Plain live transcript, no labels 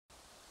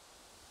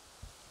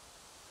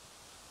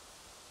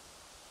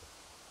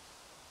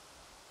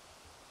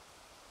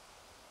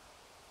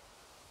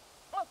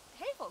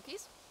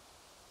Baroques,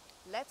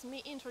 let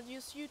me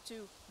introduce you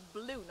to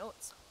blue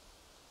notes.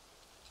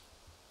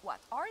 What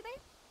are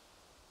they?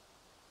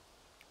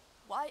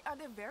 Why are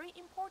they very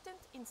important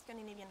in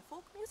Scandinavian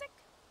folk music?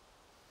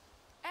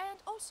 And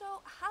also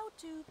how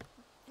to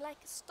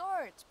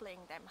start playing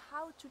them,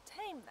 how to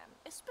tame them,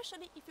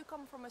 especially if you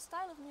come from a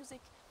style of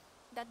music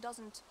that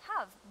doesn't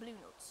have blue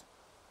notes.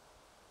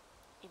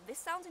 If this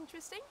sounds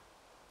interesting,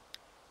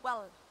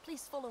 well,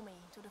 please follow me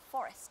to the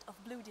forest of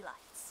blue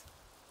delights.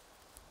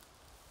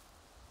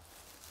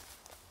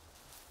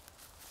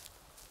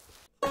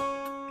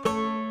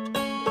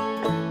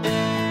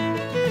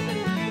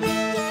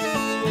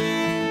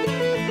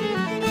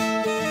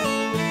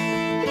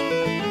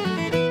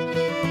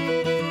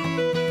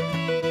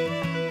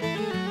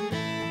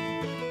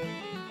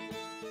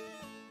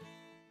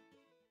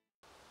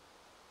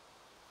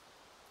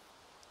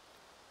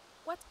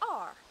 What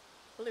are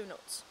blue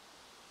notes?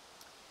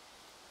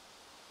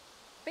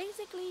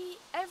 Basically,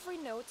 every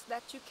note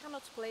that you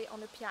cannot play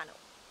on a piano.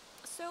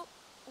 So,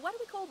 what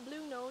we call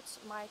blue notes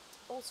might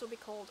also be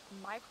called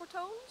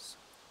microtones,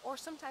 or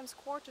sometimes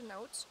quarter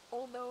notes,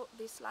 although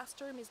this last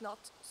term is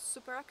not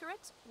super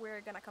accurate.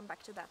 We're gonna come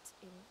back to that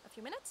in a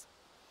few minutes.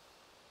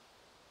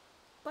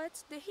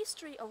 But the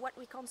history of what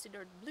we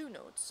considered blue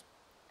notes,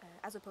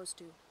 as opposed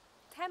to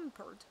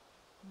tempered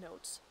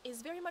notes,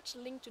 is very much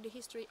linked to the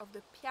history of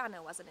the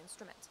piano as an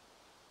instrument.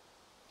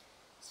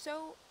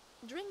 So,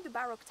 during the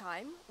Baroque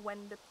time,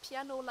 when the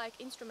piano-like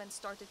instruments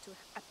started to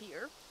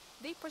appear,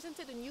 they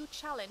presented a new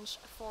challenge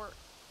for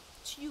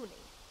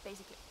tuning,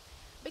 basically.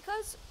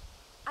 Because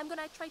I'm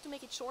gonna try to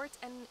make it short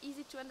and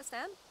easy to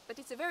understand, but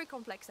it's a very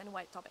complex and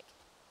wide topic.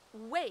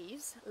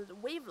 Waves, the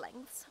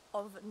wavelengths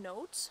of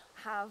notes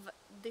have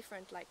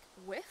different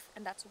width,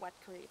 and that's what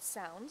creates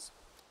sounds.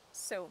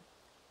 So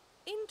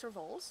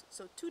intervals,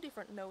 so two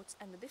different notes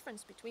and the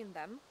difference between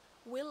them,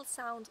 will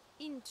sound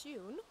in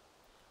tune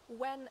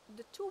when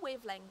the two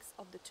wavelengths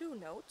of the two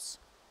notes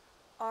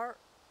are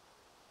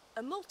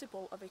a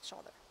multiple of each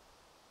other.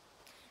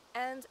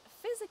 And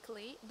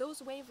physically,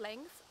 those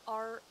wavelengths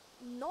are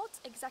not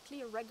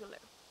exactly regular.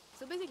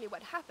 So basically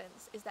what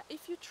happens is that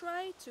if you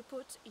try to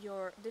put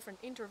your different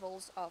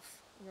intervals of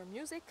your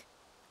music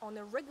on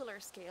a regular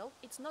scale,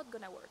 it's not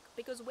gonna work,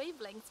 because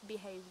wavelengths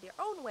behave their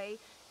own way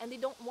and they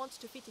don't want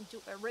to fit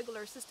into a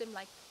regular system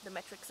like the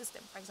metric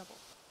system, for example.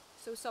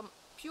 So some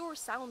pure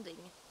sounding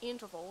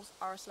intervals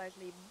are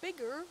slightly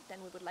bigger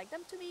than we would like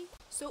them to be.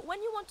 So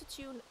when you want to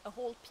tune a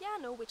whole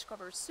piano, which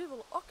covers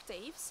several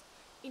octaves,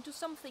 into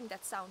something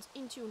that sounds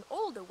in tune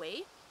all the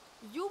way,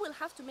 you will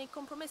have to make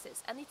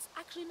compromises, and it's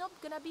actually not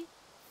gonna be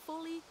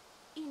fully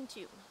in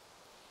tune.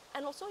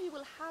 And also you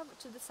will have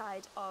to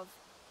decide of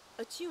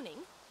a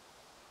tuning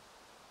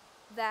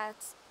that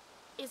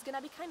is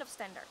gonna be kind of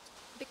standard,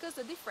 because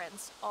the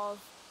difference of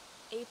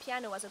a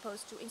piano as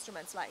opposed to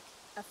instruments like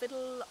a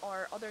fiddle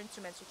or other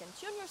instruments you can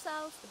tune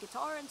yourself, a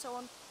guitar and so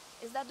on,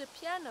 is that the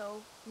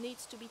piano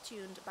needs to be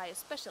tuned by a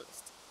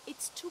specialist.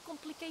 It's too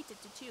complicated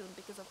to tune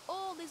because of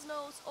all these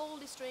notes, all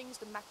these strings,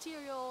 the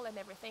material and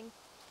everything.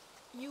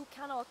 You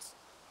cannot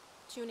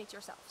tune it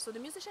yourself. So the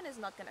musician is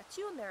not gonna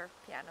tune their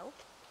piano,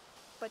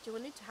 but you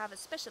will need to have a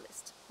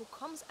specialist who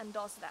comes and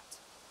does that.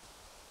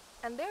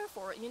 And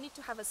therefore you need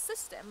to have a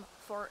system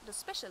for the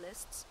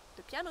specialists,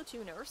 the piano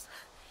tuners,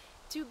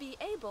 to be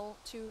able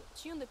to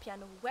tune the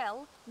piano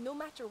well, no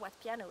matter what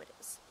piano it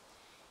is.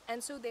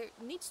 And so there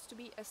needs to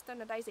be a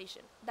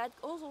standardization. That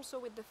goes also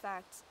with the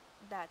fact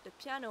that the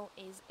piano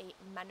is a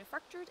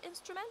manufactured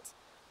instrument.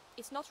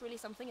 It's not really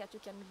something that you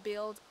can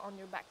build on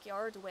your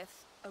backyard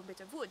with a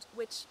bit of wood,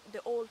 which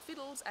the old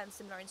fiddles and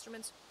similar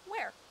instruments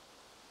were.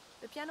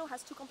 The piano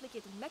has too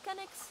complicated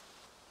mechanics.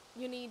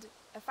 You need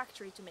a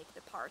factory to make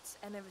the parts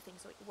and everything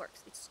so it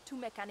works. It's too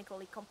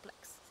mechanically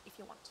complex, if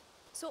you want.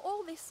 So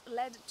all this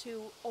led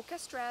to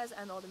orchestras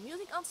and other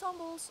music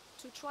ensembles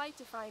to try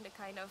to find a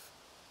kind of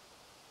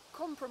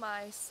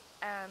compromise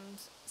and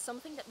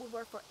something that would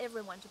work for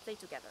everyone to play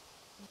together.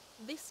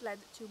 This led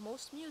to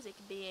most music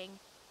being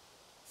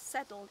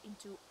settled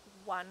into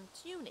one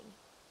tuning.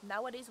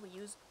 Nowadays we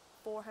use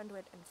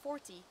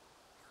 440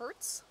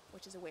 Hertz,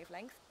 which is a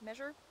wavelength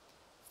measure,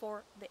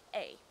 for the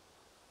A.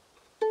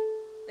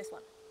 This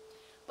one.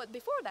 But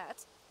before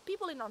that,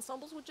 people in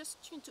ensembles would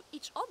just tune to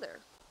each other,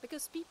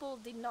 because people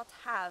did not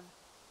have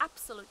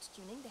absolute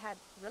tuning, they had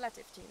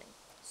relative tuning.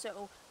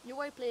 So you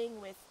were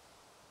playing with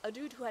a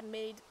dude who had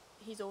made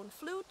his own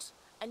flute,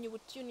 and you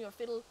would tune your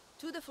fiddle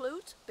to the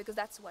flute, because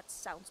that's what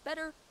sounds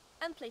better,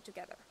 and play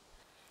together.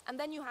 And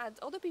then you had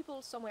other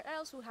people somewhere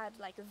else who had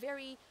a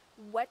very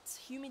wet,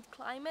 humid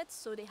climate,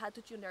 so they had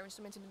to tune their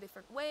instruments in a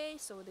different way,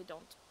 so they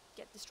don't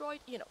get destroyed.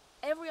 You know,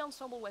 every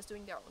ensemble was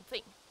doing their own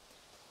thing.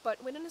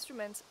 But with an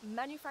instrument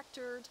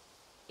manufactured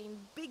in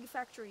big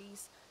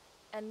factories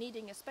and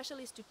needing a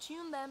specialist to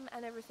tune them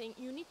and everything,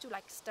 you need to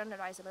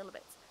standardize a little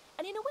bit.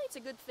 And in a way it's a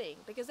good thing,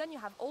 because then you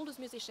have all those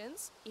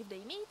musicians, if they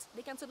meet,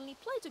 they can suddenly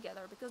play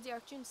together because they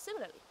are tuned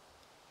similarly.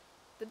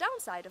 The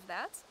downside of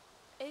that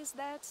is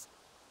that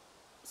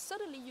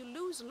suddenly you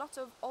lose lots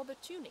of other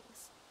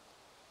tunings,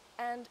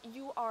 and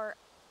you are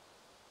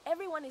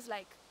everyone is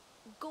like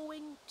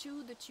going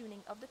to the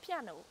tuning of the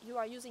piano. You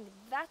are using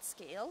that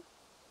scale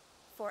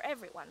for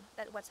everyone.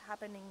 That's what's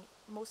happening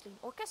mostly in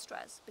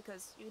orchestras,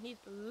 because you need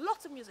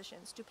lots of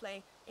musicians to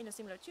play in a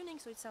similar tuning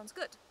so it sounds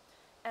good.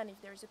 And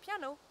if there is a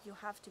piano, you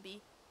have to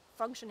be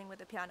functioning with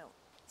the piano.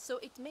 So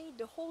it made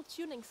the whole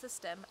tuning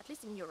system, at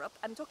least in Europe,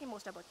 I'm talking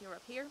most about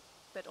Europe here,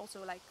 but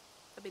also like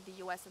a bit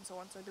the US and so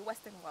on, so the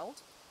Western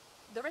world.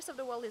 The rest of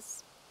the world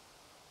is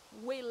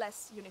way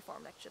less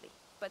uniform actually,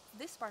 but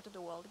this part of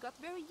the world got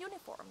very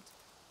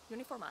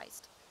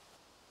uniformized.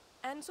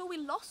 And so we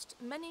lost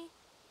many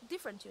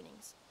different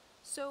tunings.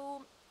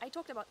 So I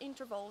talked about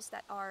intervals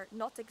that are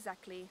not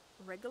exactly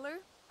regular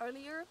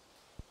earlier,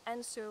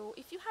 and so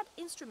if you had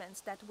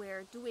instruments that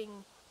were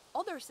doing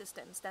other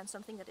systems than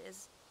something that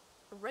is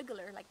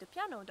regular like the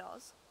piano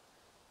does,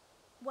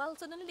 well,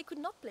 suddenly they could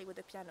not play with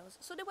the pianos,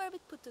 so they were a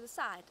bit put to the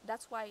side.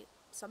 That's why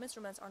some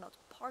instruments are not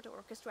part of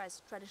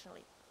orchestras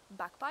traditionally.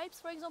 Bagpipes,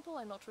 for example,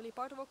 are not really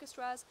part of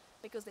orchestras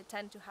because they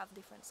tend to have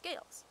different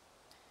scales.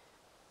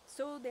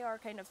 So they are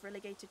kind of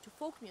relegated to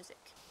folk music.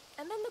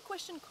 And then the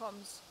question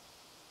comes,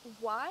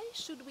 why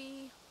should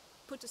we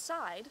put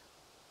aside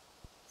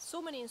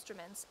so many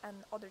instruments and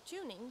other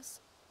tunings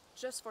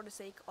just for the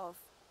sake of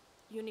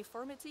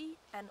uniformity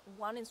and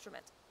one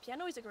instrument?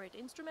 Piano is a great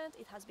instrument,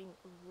 it has been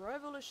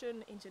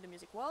revolution into the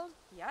music world,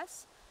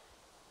 yes,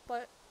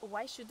 but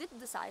why should it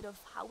decide of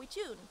how we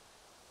tune?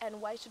 And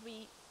why should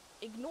we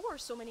ignore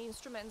so many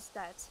instruments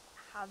that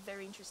have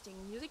very interesting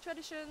music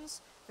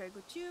traditions, very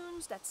good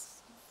tunes, that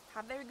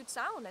have very good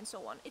sound and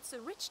so on? It's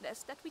a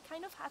richness that we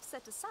kind of have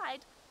set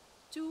aside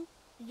to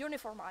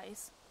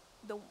uniformize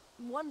the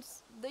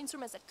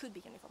instruments that could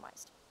be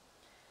uniformized.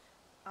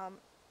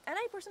 And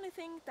I personally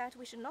think that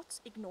we should not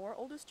ignore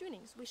all those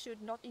tunings. We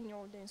should not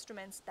ignore the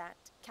instruments that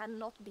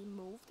cannot be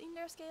moved in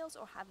their scales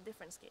or have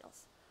different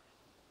scales.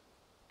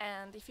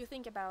 And if you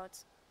think about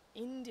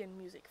Indian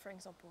music, for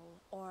example,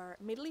 or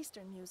Middle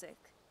Eastern music,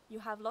 you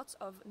have lots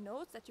of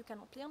notes that you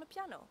cannot play on a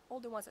piano,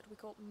 all the ones that we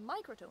call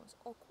microtones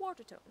or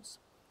quarter tones,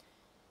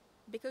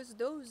 because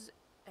those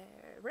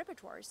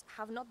repertoires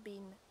have not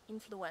been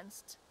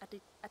influenced,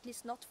 at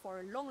least not for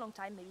a long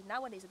time, maybe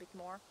nowadays a bit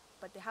more,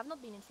 but they have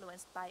not been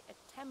influenced by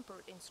a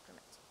tempered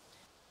instrument.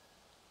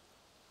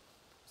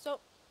 So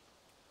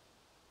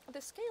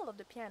the scale of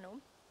the piano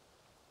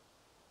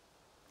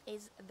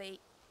is the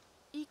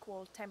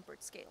equal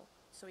tempered scale.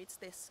 So it's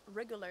this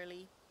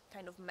regularly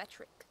kind of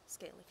metric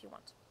scale, if you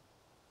want.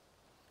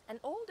 And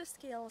all the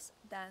scales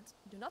that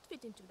do not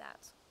fit into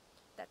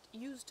that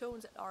use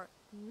tones that are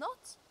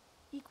not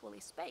equally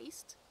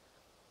spaced,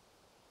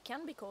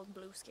 can be called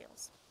blue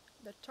scales.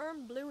 The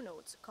term blue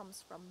notes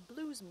comes from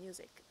blues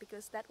music,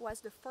 because that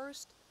was the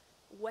first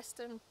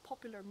Western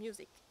popular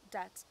music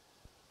that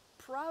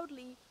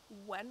proudly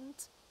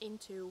went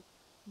into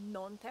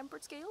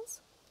non-tempered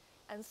scales,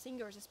 and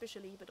singers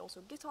especially, but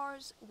also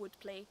guitars, would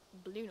play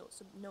blue notes,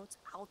 so notes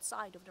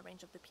outside of the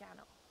range of the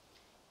piano.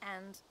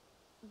 And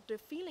the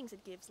feelings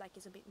it gives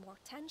is a bit more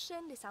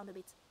tension, they sound a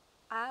bit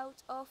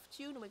out of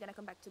tune, we're gonna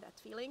come back to that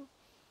feeling.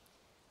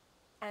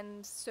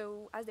 And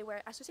so, as they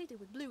were associated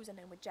with blues and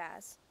then with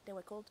jazz, they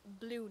were called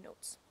blue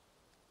notes.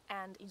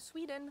 And in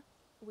Sweden,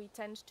 we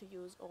tend to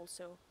use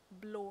also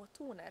blå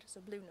toner, so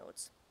blue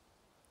notes.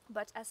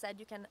 But as said,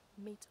 you can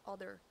meet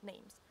other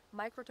names.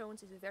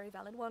 Microtones is a very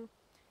valid one,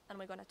 and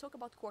we're going to talk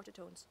about quarter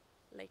tones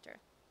later.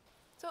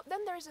 So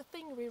then there is a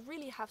thing we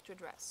really have to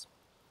address.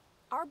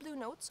 Are blue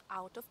notes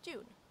out of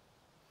tune?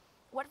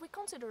 What we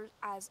consider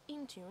as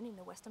in tune in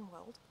the Western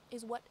world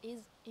is what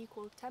is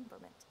equal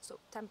temperament, so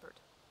tempered,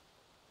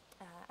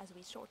 as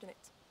we shorten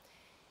it.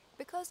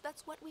 Because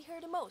that's what we hear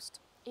the most.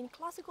 In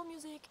classical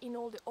music, in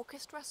all the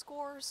orchestra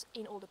scores,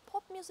 in all the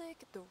pop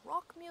music, the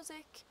rock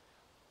music,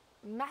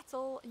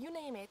 metal, you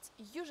name it,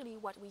 usually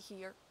what we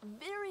hear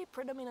very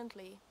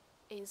predominantly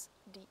is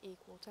the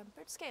equal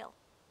tempered scale,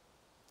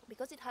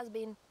 because it has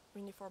been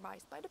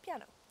uniformized by the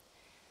piano.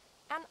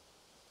 And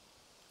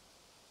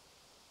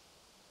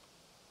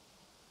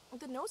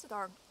the notes that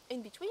are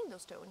in between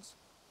those tones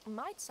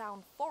might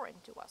sound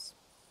foreign to us.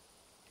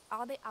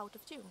 Are they out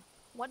of tune?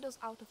 What does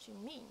out of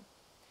tune mean?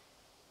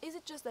 Is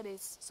it just that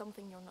it's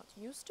something you're not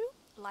used to,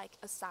 like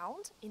a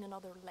sound in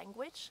another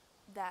language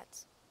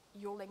that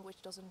your language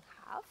doesn't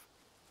have?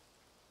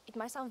 It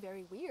might sound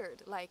very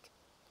weird, like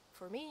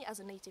for me as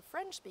a native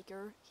French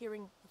speaker,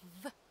 hearing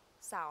the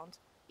sound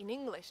in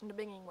English in the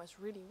beginning was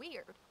really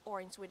weird,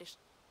 or in Swedish,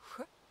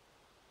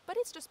 but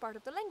it's just part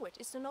of the language,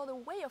 it's another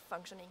way of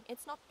functioning,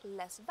 it's not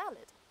less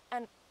valid.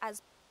 And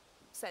as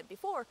said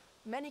before,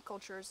 many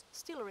cultures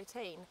still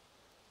retain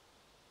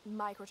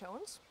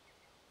microtones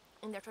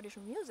in their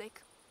traditional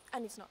music,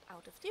 and it's not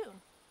out of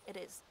tune. It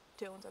is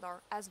tones that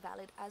are as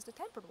valid as the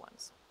tempered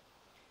ones.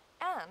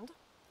 And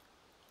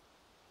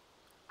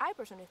I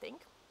personally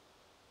think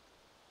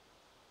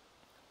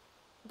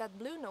that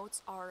blue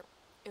notes are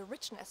a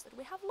richness that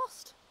we have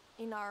lost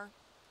in our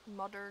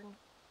modern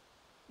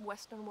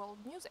Western world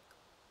music.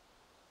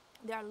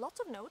 There are lots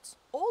of notes,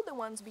 all the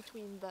ones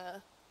between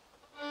the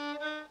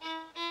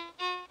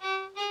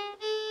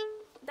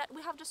that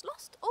we have just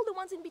lost all the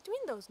ones in between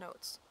those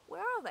notes.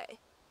 Where are they?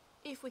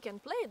 If we can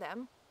play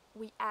them,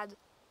 we add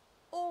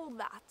all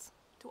that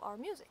to our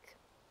music.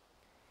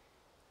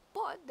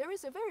 But there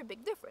is a very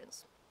big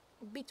difference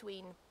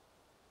between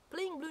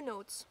playing blue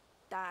notes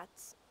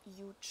that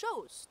you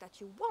chose, that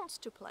you want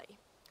to play,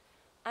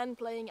 and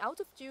playing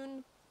out of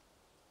tune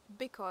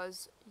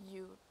because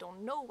you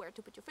don't know where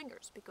to put your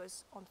fingers.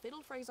 Because on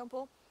fiddle, for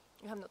example,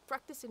 you have not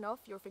practiced enough,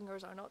 your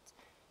fingers are not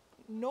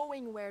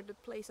knowing where the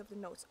place of the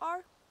notes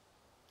are,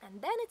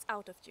 and then it's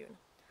out of tune.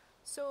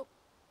 So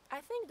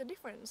I think the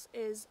difference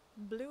is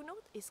blue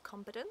note is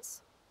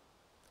competence,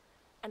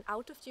 and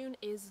out of tune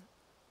is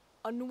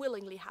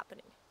unwillingly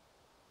happening.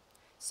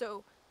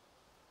 So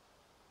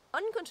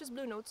unconscious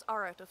blue notes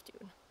are out of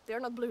tune.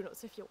 They're not blue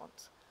notes if you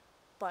want.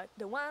 But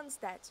the ones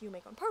that you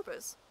make on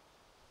purpose,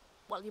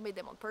 well, you made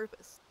them on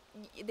purpose.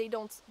 They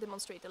don't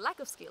demonstrate a lack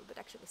of skill, but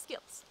actually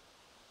skills.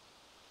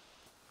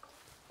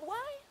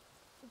 Why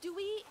do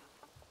we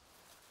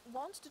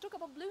want to talk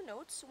about blue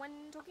notes when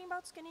talking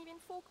about Scandinavian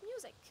folk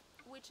music,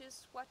 which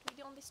is what we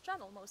do on this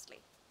channel mostly?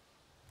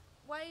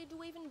 Why do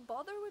we even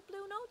bother with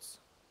blue notes?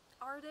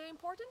 Are they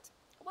important?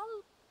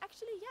 Well,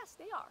 actually yes,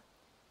 they are.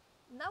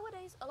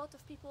 Nowadays a lot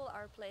of people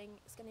are playing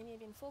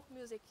Scandinavian folk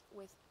music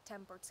with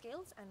tempered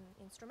scales and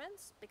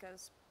instruments,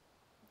 because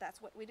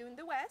that's what we do in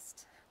the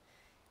West.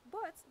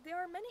 But there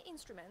are many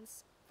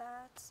instruments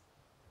that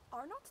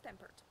are not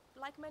tempered,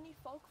 like many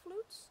folk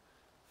flutes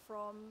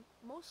from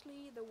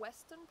mostly the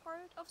western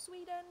part of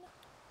Sweden,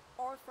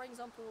 or for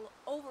example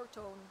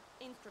overtone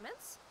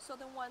instruments, so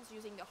the ones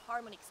using the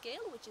harmonic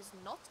scale, which is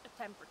not a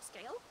tempered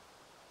scale,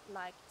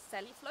 like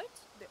flute,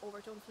 the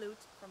overtone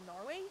flute from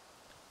Norway,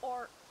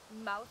 or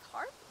mouth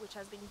harp, which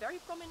has been very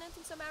prominent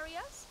in some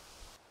areas,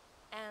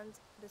 and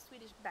the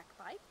Swedish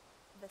bagpipe,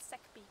 the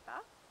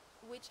säckpipa,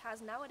 which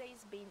has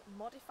nowadays been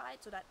modified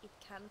so that it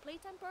can play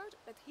tempered,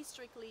 but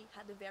historically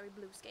had a very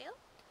blue scale.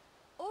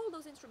 All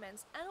those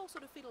instruments, and also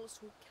the fiddles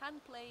who can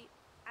play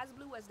as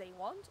blue as they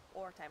want,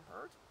 or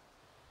tempered,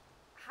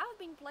 have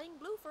been playing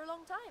blue for a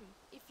long time.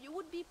 If you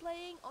would be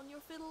playing on your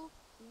fiddle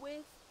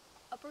with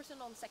a person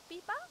on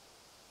säckpipa,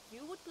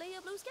 you would play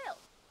a blue scale.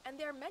 And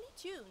there are many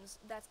tunes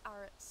that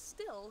are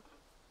still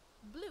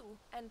blue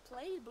and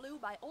played blue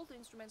by all the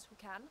instruments who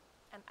can,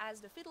 and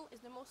as the fiddle is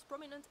the most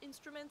prominent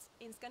instrument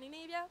in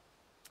Scandinavia,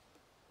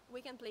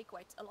 we can play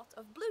quite a lot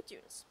of blue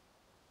tunes.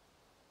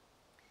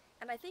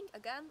 And I think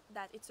again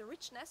that it's a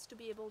richness to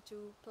be able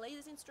to play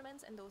these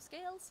instruments and those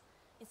scales.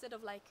 Instead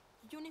of like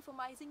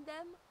uniformizing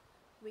them,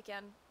 we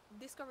can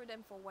discover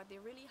them for what they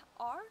really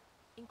are,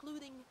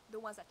 including the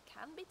ones that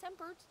can be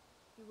tempered.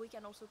 We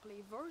can also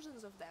play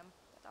versions of them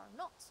that are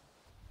not.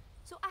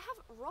 So I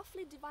have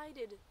roughly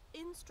divided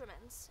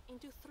instruments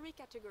into 3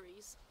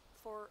 categories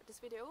for this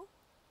video,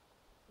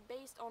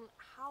 based on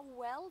how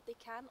well they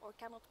can or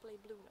cannot play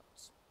blue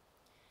notes.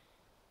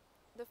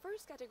 The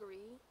first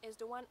category is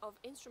the one of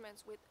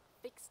instruments with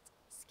fixed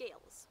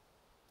scales.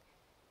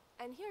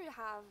 And here you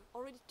have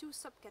already 2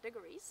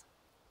 subcategories.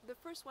 The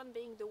first one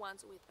being the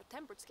ones with a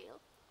tempered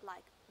scale,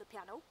 like the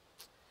piano,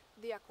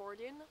 the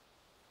accordion,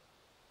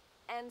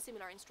 and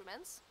similar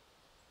instruments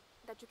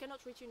that you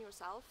cannot retune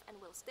yourself and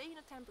will stay in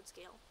a tempered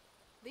scale.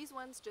 These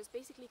ones just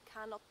basically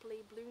cannot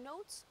play blue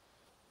notes,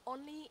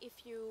 only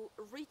if you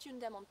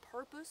retune them on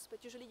purpose,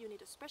 but usually you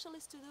need a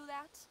specialist to do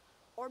that.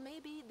 Or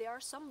maybe there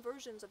are some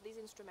versions of these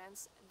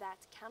instruments that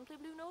can play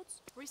blue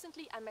notes.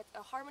 Recently I met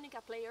a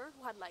harmonica player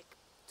who had like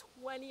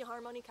 20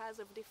 harmonicas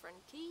of different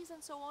keys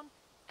and so on,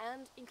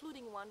 and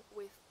including one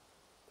with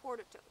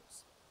quarter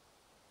tones.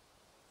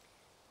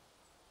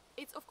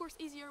 It's of course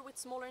easier with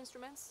smaller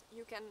instruments.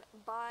 You can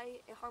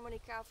buy a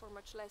harmonica for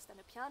much less than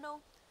a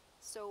piano,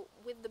 so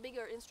with the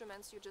bigger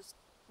instruments you just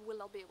will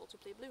not be able to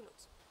play blue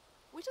notes.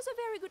 Which is a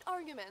very good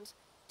argument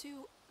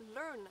to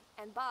learn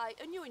and buy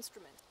a new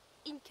instrument,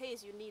 in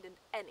case you needn't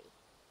any.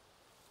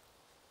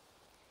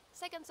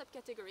 Second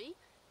subcategory,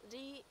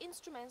 the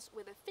instruments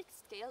with a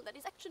fixed scale that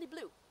is actually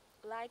blue,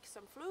 like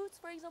some flutes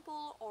for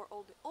example, or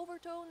all the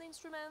overtone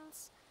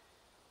instruments,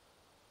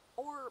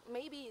 or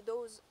maybe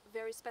those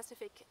very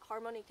specific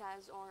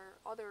harmonicas or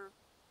other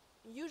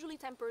usually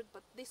tempered,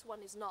 but this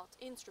one is not,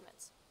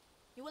 instruments.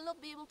 You will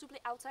not be able to play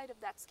outside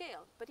of that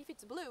scale, but if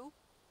it's blue,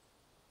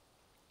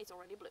 it's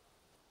already blue.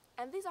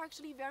 And these are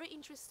actually very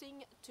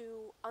interesting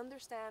to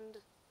understand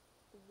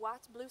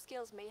what blue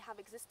scales may have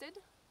existed,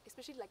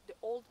 especially like the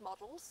old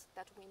models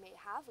that we may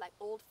have, like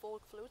old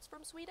folk flutes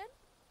from Sweden.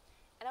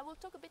 And I will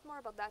talk a bit more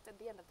about that at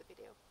the end of the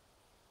video.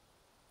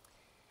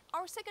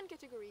 Our second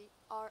category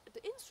are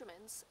the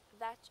instruments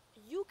that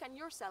you can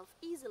yourself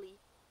easily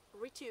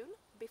retune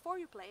before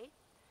you play,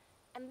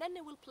 and then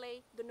they will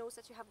play the notes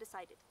that you have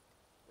decided,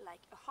 like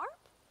a harp,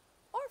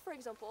 or for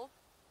example,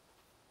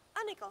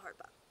 a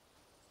Nyckelharpa.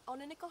 On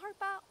a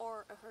Nyckelharpa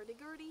or a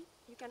hurdy-gurdy,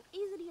 you can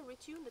easily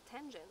retune the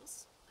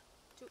tangents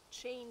to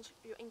change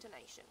your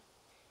intonation.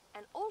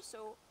 And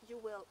also, you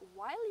will,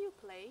 while you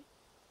play,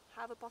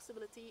 have a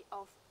possibility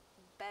of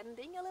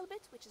bending a little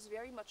bit, which is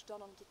very much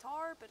done on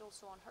guitar, but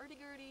also on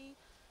hurdy-gurdy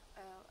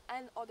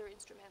and other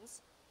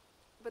instruments,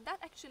 But that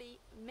actually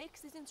makes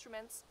these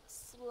instruments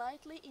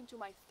slightly into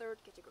my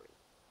third category,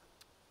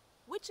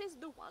 which is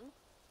the one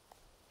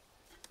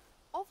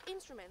of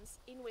instruments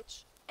in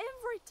which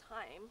every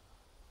time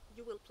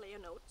you will play a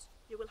note,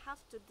 you will have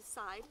to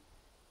decide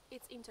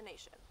its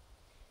intonation.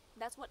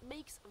 That's what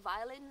makes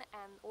violin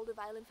and all the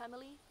violin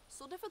family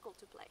so difficult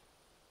to play.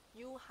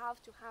 You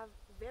have to have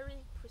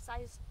very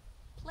precise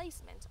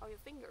placement of your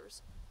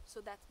fingers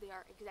so that they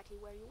are exactly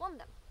where you want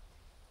them.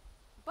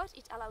 But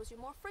it allows you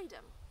more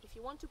freedom. If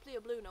you want to play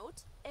a blue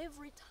note,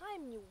 every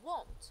time you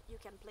want, you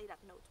can play that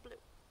note blue.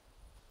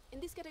 In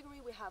this category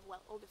we have,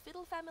 well, all the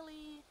fiddle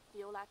family,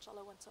 viola,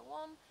 cello and so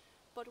on,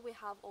 but we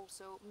have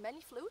also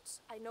many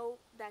flutes. I know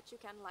that you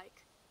can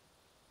like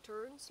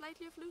turn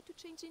slightly a flute to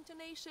change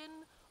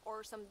intonation,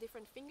 or some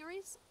different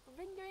fingerings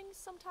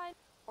sometimes,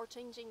 or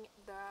changing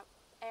the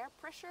air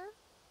pressure.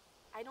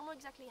 I don't know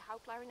exactly how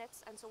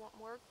clarinets and so on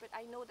work, but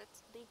I know that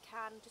they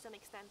can to some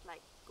extent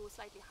like go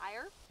slightly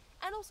higher.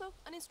 And also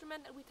an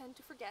instrument that we tend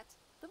to forget,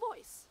 the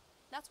voice.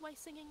 That's why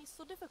singing is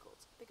so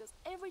difficult, because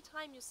every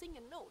time you sing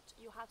a note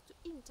you have to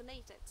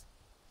intonate it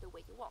the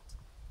way you want.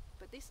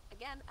 But this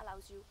again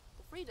allows you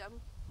the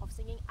freedom of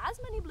singing as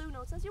many blue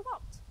notes as you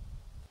want.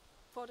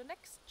 For the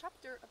next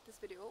chapter of this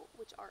video,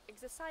 which are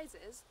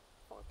exercises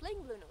for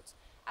playing blue notes,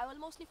 I will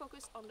mostly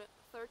focus on the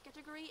third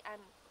category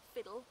and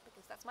fiddle,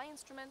 because that's my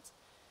instrument.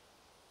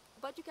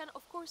 But you can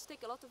of course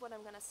take a lot of what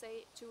I'm gonna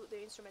say to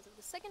the instruments of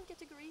the second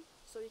category,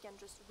 so you can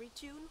just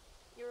retune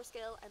your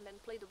scale and then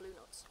play the blue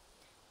notes.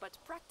 But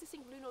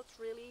practicing blue notes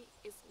really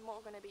is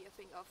more gonna be a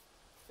thing of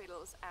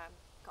fiddles and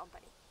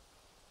company.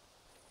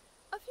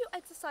 A few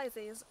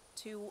exercises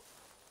to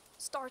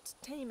start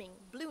taming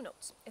blue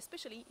notes,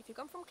 especially if you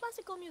come from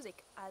classical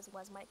music, as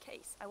was my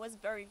case. I was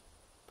very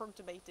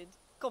perturbated,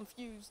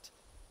 confused,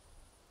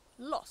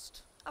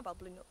 lost about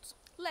blue notes.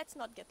 Let's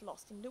not get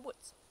lost in the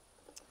woods.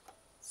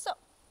 So,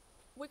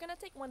 we're gonna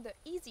take one of the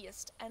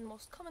easiest and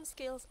most common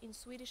scales in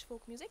Swedish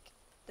folk music,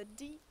 the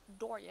D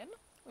Dorian,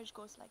 which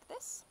goes like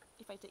this.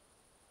 If I take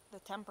the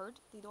tempered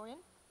D Dorian.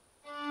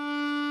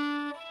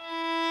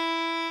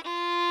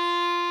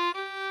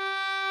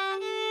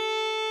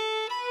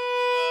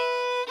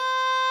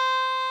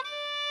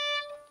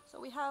 So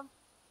we have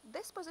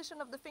this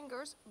position of the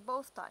fingers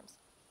both times.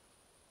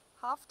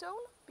 Half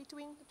tone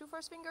between the two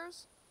first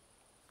fingers,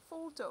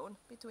 full tone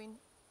between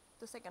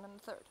the second and the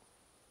third.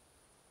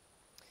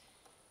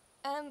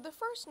 And the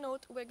first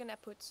note we're gonna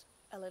put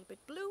a little bit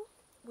blue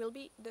will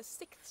be the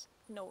sixth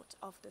note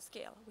of the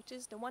scale, which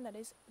is the one that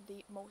is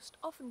the most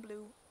often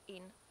blue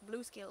in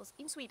blue scales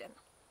in Sweden.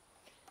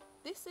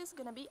 This is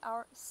gonna be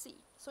our C.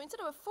 So instead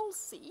of a full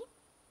C,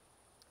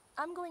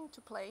 I'm going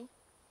to play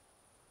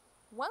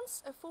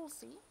once a full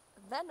C,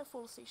 then a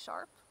full C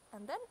sharp,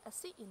 and then a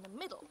C in the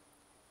middle,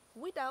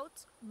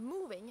 without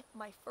moving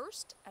my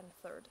first and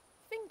third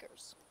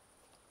fingers.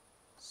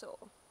 So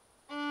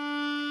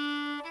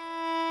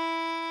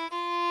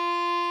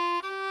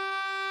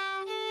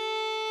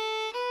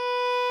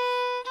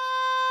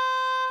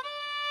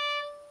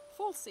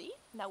full C,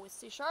 now with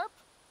C sharp,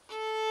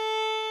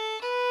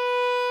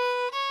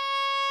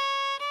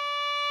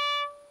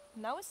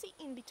 now a C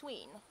in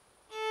between,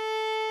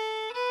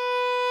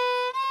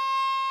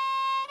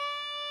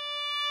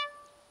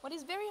 what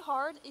is very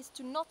hard is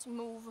to not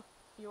move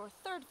your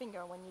third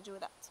finger when you do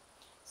that.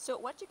 So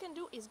what you can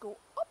do is go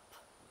up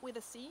with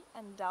a C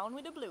and down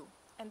with a blue,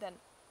 and then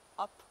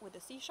up with the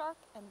C sharp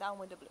and down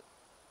with the blue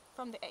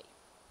from the A.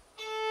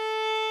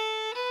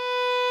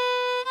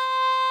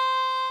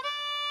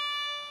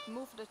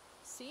 Move the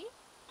C,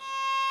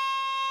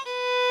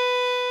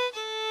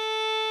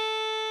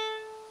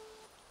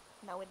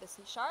 now with the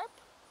C sharp,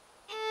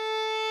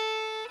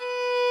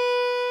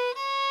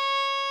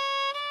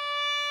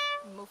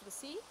 move the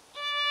C,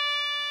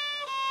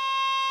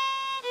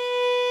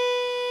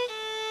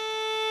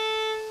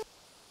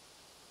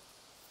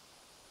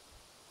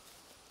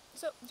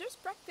 so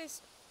just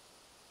practice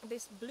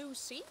this blue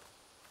C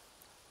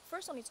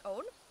first on its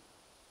own,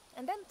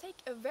 and then take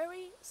a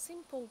very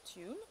simple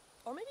tune,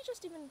 or maybe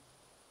just even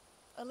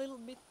a little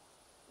bit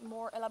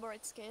more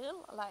elaborate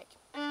scale, like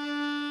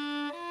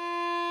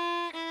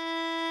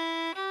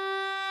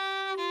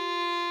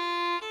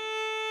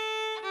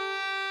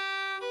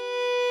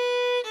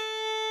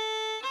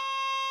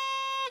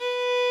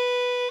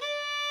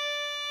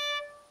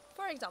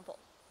for example.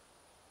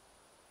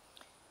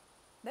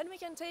 Then we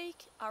can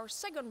take our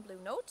second blue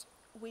note,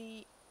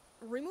 we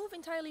remove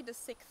entirely the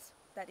sixth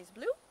that is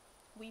blue,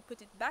 we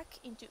put it back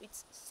into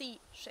its C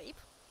shape,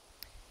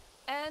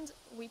 and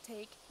we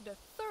take the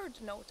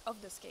third note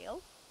of the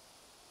scale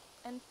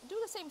and do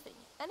the same thing.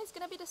 And it's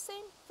gonna be the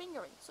same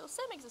fingering. So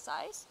same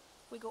exercise,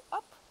 we go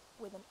up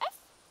with an F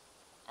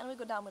and we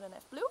go down with an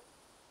F blue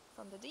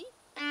from the D.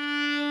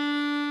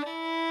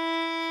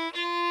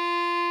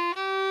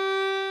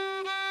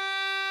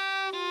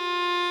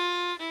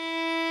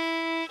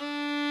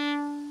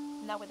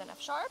 Now with an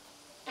F sharp.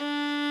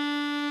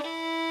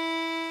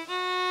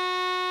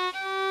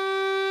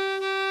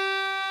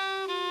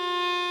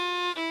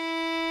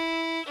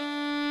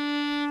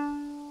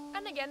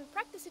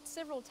 practice it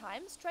several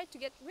times. Try to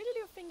get rid of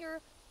your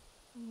finger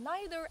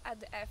neither at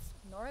the F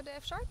nor at the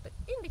F sharp, but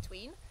in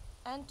between,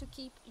 and to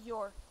keep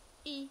your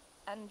E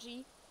and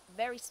G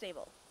very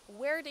stable,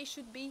 where they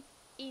should be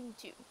in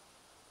tune,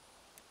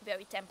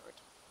 very tempered.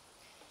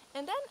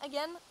 And then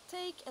again,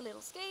 take a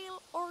little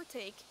scale or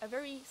take a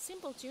very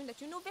simple tune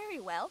that you know very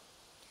well,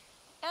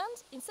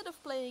 and instead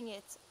of playing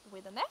it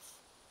with an F,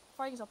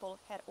 for example,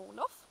 Herr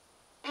Olof,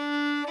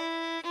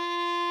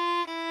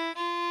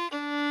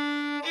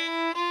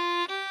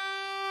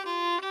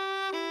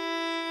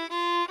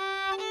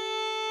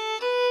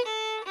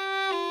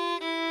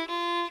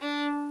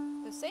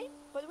 the same,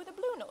 but with a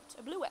blue note,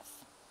 a blue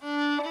F.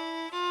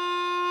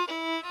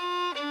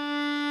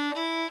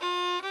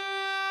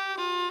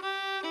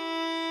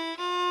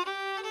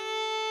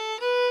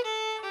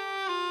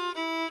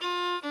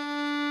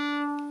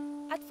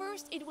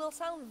 It will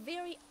sound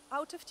very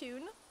out of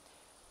tune,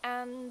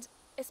 and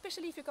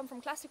especially if you come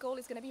from classical,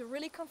 it's going to be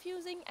really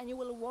confusing and you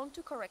will want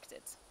to correct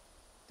it.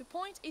 The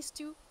point is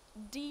to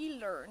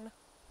de-learn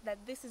that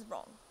this is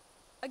wrong.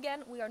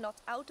 Again, we are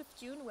not out of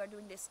tune, we are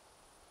doing this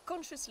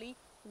consciously,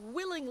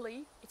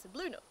 willingly. It's a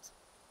blue note.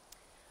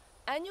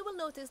 And you will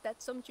notice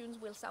that some tunes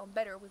will sound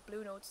better with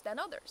blue notes than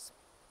others.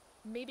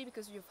 Maybe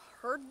because you've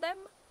heard them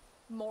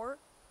more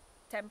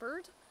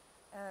tempered,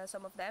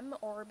 some of them,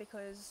 or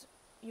because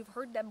you've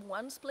heard them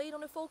once played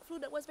on a folk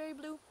flute that was very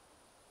blue.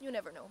 You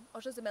never know,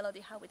 or just the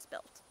melody, how it's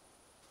spelled.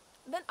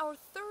 Then our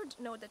third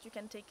note that you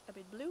can take a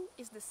bit blue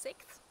is the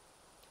sixth.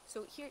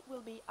 So here it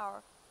will be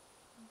our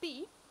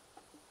B.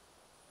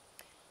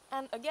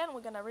 And again,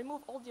 we're gonna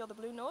remove all the other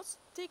blue notes.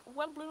 Take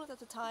one blue note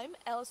at a time,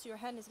 else your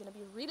hand is gonna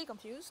be really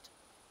confused.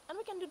 And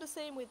we can do the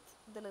same with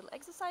the little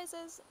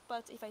exercises,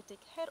 but if I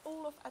take Herr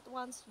Olof at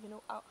once, you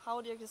know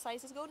how the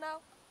exercises go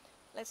now.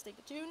 Let's take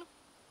the tune.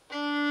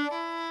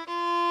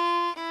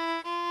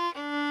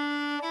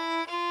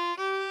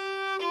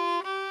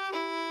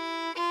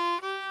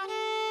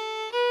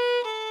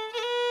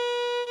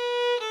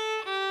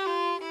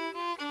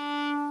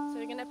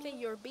 Play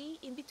your B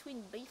in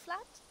between B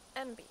flat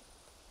and B.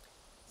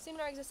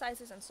 Similar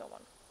exercises and so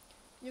on.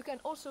 You can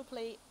also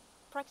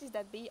practice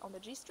that B on the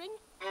G string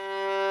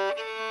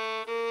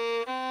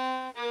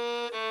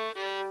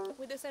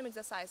with the same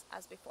exercise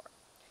as before.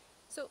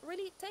 So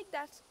really take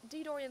that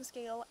D Dorian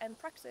scale and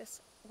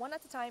practice one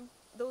at a time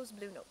those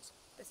blue notes,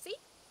 the C,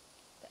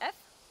 the F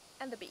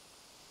and the B.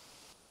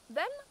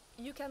 Then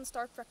you can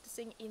start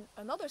practicing in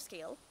another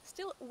scale,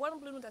 still one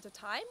blue note at a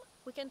time.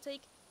 We can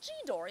take G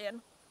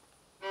Dorian.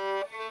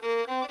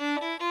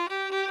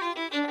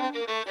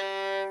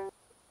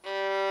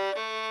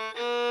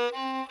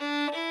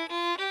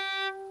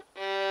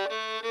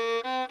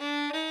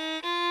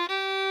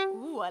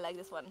 Ooh, I like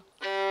this one.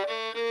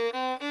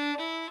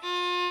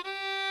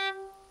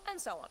 And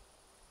so on.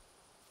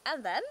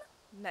 And then,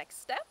 next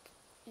step,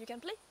 you can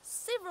play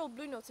several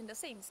blue notes in the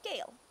same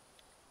scale.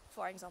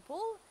 For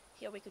example,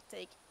 here we could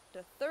take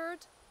the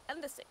third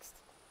and the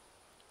sixth.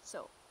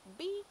 So,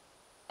 B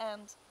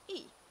and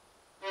E.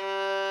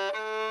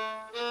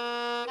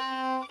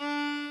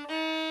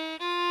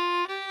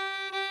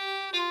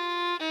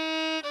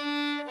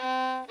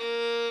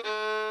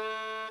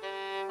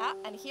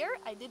 And here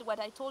I did what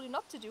I told you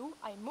not to do.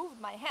 I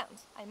moved my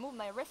hand. I moved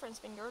my reference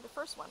finger, the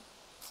first one.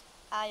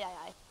 Aye, aye,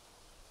 aye.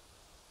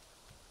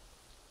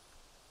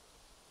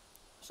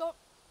 So,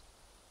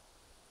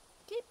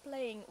 keep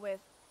playing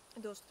with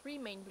those three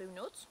main blue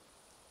notes.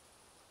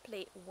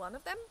 Play one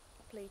of them,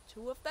 play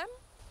two of them,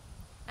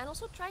 and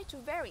also try to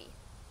vary.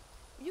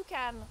 You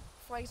can,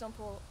 for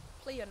example,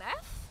 play an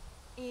F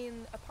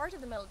in a part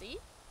of the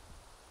melody,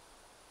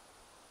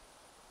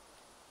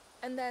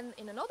 and then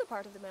in another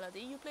part of the melody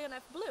you play an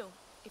F blue.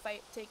 If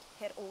I take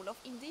Herr Olof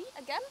in D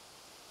again,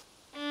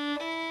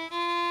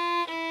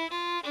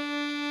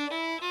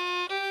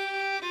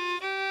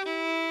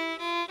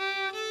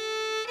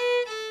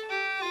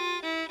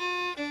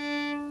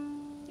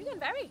 you can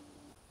vary.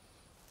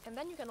 And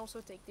then you can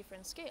also take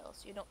different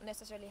scales. You don't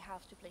necessarily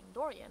have to play in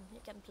Dorian,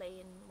 you can play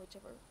in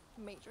whichever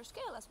major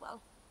scale as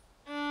well.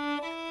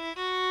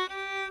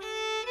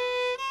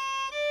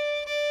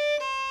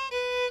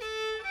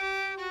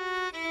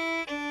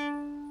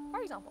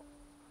 For example.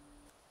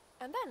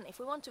 And then, if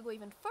we want to go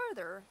even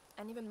further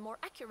and even more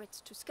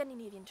accurate to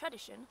Scandinavian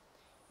tradition,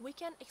 we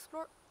can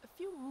explore a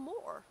few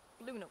more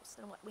blue notes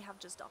than what we have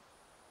just done.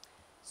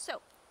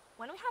 So,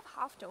 when we have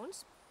half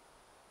tones,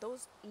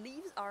 those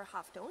leaves are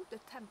half toned, the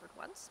tempered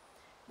ones.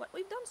 What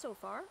we've done so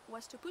far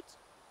was to put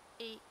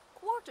a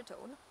quarter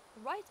tone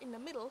right in the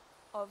middle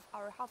of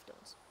our half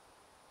tones.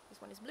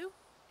 This one is blue,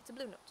 it's a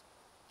blue note.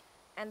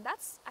 And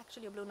that's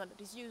actually a blue note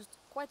that is used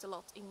quite a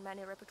lot in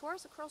many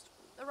repertoires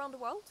around the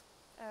world,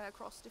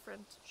 across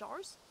different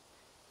genres,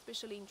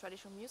 especially in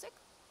traditional music.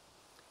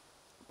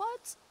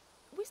 But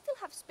we still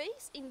have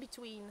space in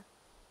between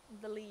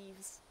the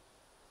leaves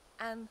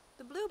and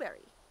the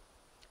blueberry.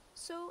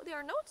 So there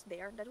are notes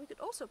there that we could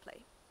also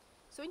play.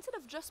 So instead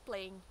of just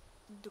playing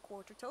the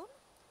quarter tone,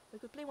 we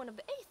could play one of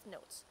the eighth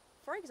notes.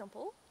 For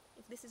example,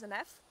 if this is an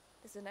F,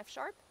 this is an F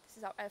sharp, this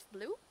is our F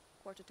blue,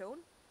 quarter tone,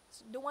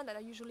 the one that I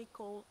usually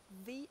call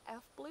the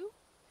F blue,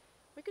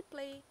 we could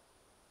play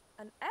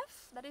an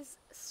F that is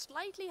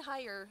slightly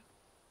higher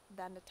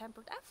than the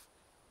tempered F,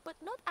 but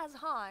not as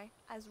high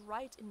as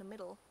right in the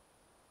middle,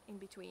 in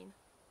between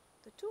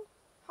the two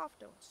half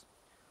tones.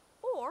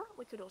 Or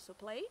we could also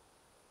play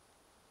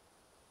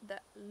the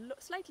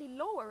slightly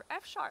lower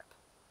F sharp.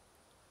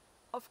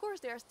 Of course,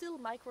 there are still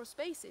micro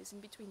spaces in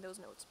between those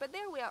notes, but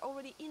there we are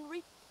already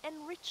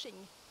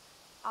enriching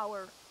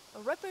our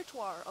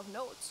repertoire of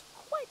notes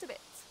quite a bit.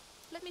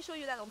 Let me show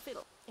you that on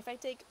fiddle. If I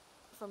take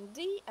from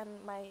D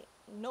and my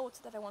note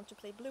that I want to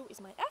play blue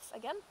is my F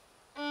again,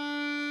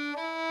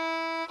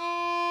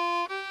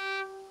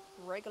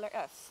 regular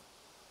F,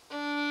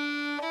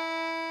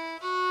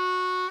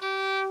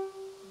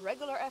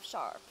 regular F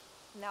sharp,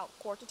 now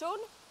quarter tone,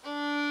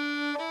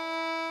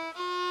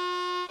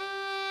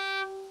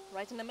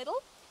 right in the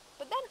middle,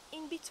 but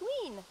then in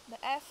between the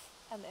F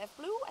and the F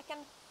blue I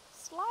can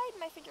slide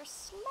my fingers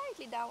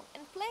slightly down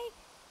and play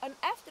an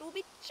F that will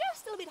be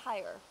just a little bit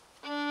higher.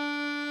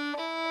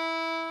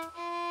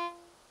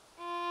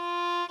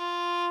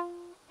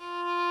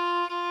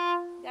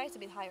 Yeah, it's a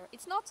bit higher.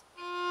 It's not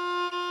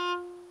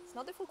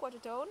the full quarter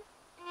tone,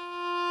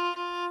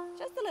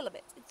 just a little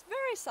bit. It's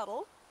very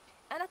subtle,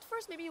 and at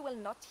first maybe you will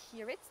not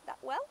hear it that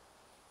well,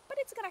 but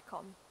it's gonna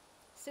come.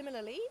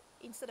 Similarly,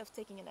 instead of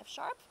taking an F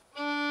sharp,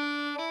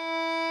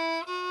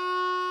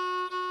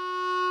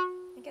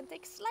 you can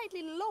take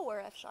slightly lower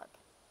F sharp.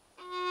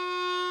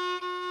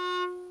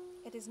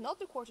 It is not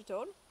the quarter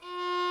tone,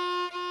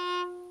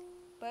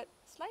 but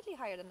slightly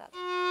higher than that.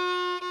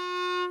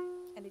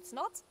 And it's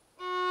not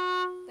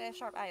the F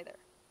sharp either.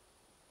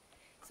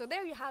 So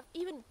there you have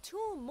even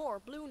 2 more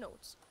blue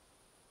notes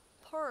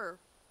per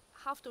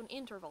half tone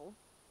interval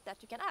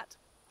that you can add.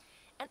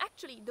 And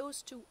actually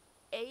those 2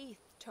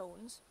 eighth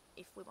tones,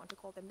 if we want to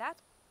call them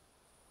that,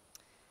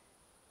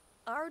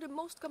 are the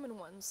most common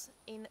ones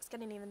in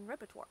Scandinavian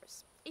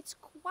repertoires. It's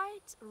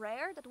quite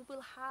rare that we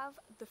will have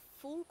the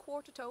full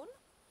quarter tone,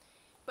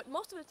 but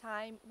most of the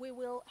time we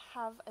will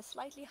have a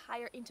slightly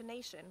higher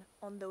intonation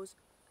on those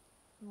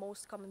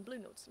most common blue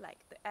notes, like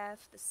the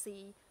F, the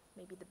C,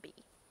 maybe the B.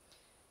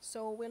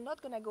 So we're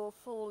not gonna go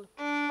full.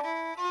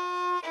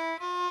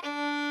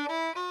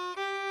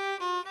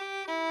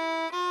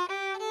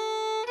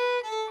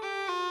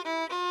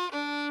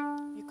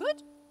 You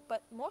could,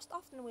 but most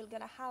often we're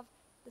gonna have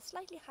the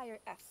slightly higher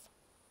F.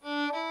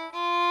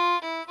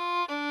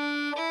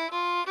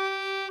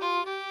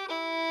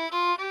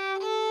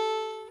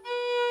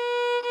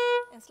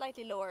 And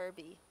slightly lower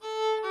B.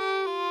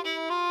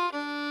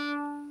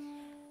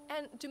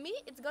 And to me,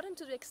 it's gotten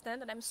to the extent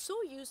that I'm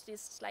so used to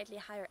this slightly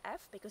higher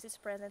F, because it's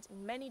present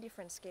in many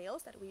different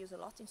scales that we use a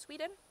lot in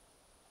Sweden,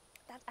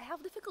 that I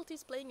have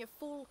difficulties playing a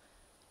full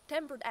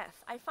tempered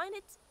F. I find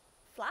it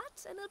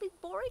flat and a little bit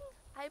boring.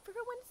 I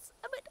prefer when it's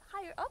a bit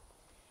higher up,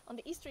 on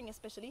the E string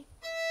especially.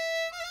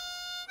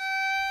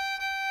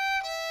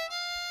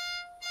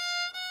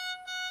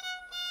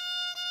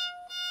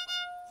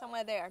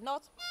 Somewhere there,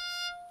 not,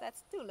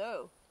 that's too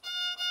low.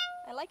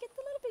 I like it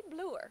a little bit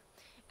bluer.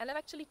 And I've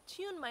actually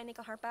tuned my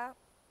Nyckelharpa.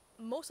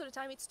 Most of the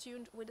time it's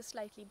tuned with a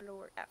slightly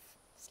bluer F,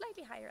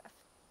 slightly higher F.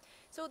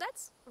 So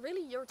that's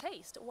really your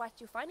taste, what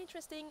you find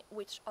interesting,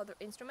 which other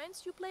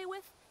instruments you play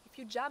with. If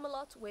you jam a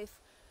lot with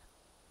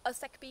a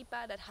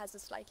säckpipa that has a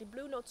slightly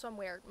blue note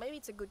somewhere, maybe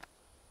it's a good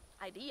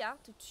idea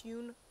to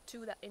tune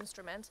to that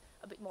instrument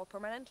a bit more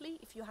permanently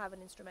if you have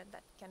an instrument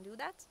that can do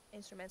that.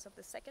 Instruments of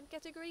the second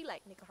category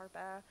like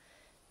Nyckelharpa,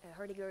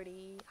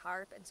 hurdy-gurdy,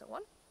 harp and so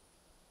on.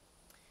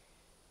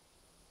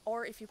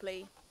 Or if you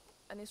play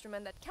an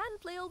instrument that can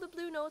play all the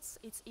blue notes,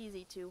 it's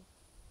easy to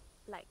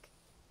like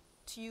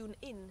tune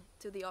in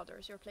to the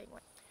others you're playing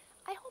with.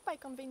 I hope I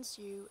convince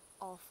you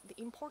of the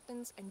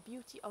importance and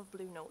beauty of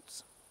blue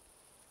notes.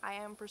 I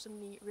am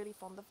personally really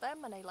fond of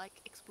them and I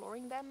like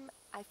exploring them.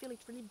 I feel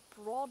it really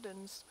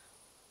broadens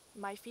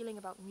my feeling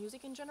about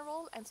music in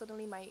general, and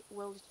suddenly my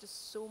world is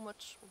just so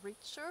much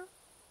richer.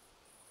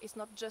 It's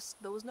not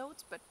just those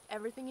notes, but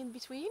everything in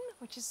between,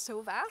 which is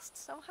so vast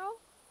somehow.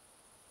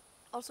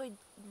 Also, it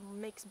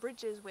makes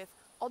bridges with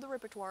other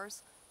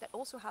repertoires that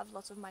also have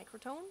lots of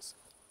microtones.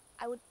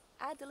 I would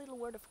add a little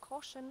word of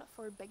caution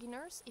for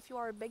beginners. If you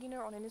are a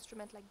beginner on an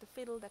instrument like the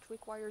fiddle that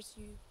requires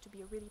you to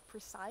be really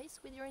precise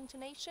with your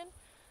intonation,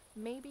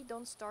 maybe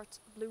don't start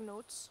blue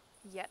notes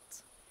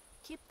yet.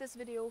 Keep this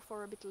video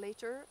for a bit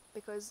later,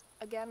 because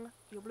again,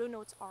 your blue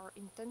notes are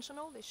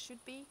intentional, they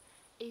should be.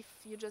 If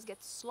you just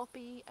get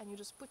sloppy and you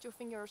just put your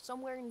finger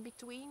somewhere in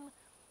between,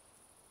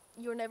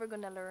 you're never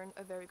gonna learn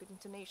a very good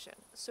intonation.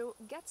 So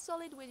get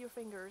solid with your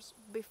fingers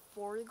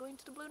before you go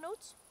into the blue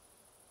notes,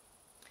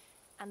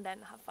 and then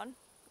have fun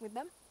with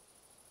them.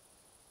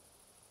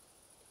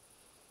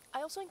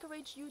 I also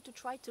encourage you to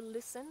try to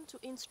listen to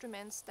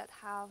instruments that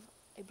have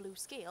a blue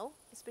scale,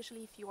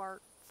 especially if you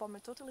are from a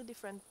totally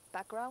different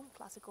background,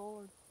 classical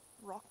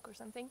or rock or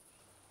something.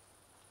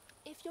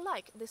 If you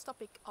like this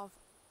topic of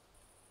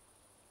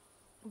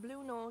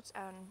blue notes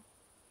and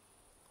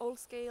old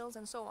scales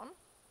and so on,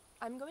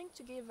 I'm going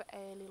to give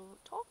a little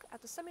talk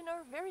at a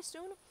seminar very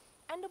soon,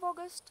 end of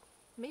August,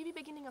 maybe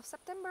beginning of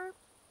September.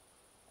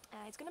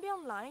 It's gonna be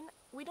online.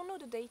 We don't know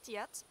the date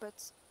yet,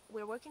 but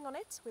we're working on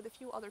it with a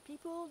few other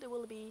people. There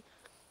will be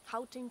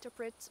how to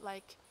interpret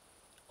like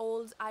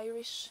old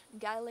Irish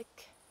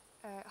Gaelic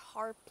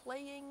harp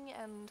playing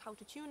and how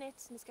to tune it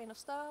and this kind of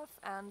stuff,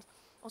 and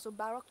also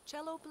Baroque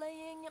cello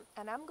playing.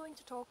 And I'm going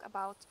to talk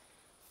about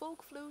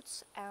folk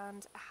flutes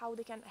and how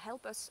they can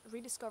help us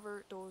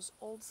rediscover those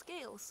old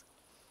scales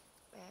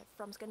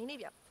from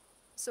Scandinavia.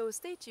 So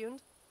stay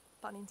tuned,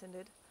 pun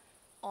intended,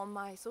 on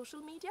my social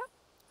media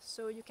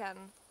so you can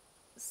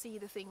see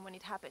the thing when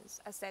it happens.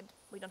 As said,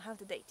 we don't have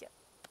the date yet.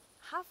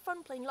 Have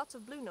fun playing lots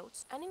of blue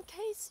notes, and in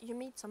case you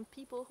meet some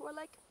people who are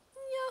like,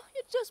 yeah,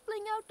 you're just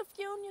playing out of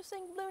tune, you're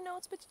saying blue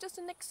notes, but it's just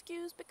an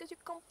excuse because you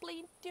can't play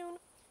in tune,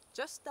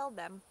 just tell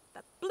them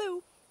that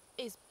blue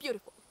is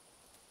beautiful.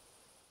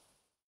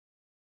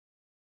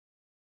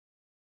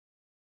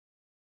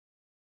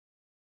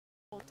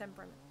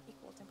 Temperament,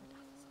 equal temperament.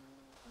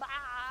 Bah!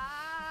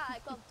 I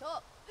can't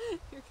talk.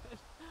 You're good.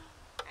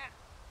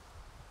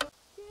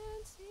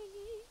 Can't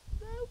see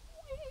the wind.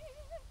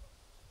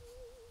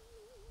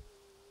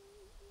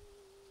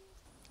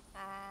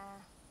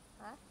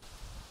 Huh?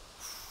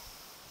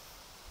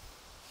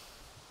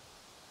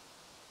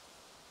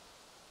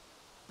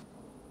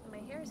 My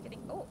hair is getting...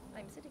 Oh,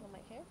 I'm sitting on my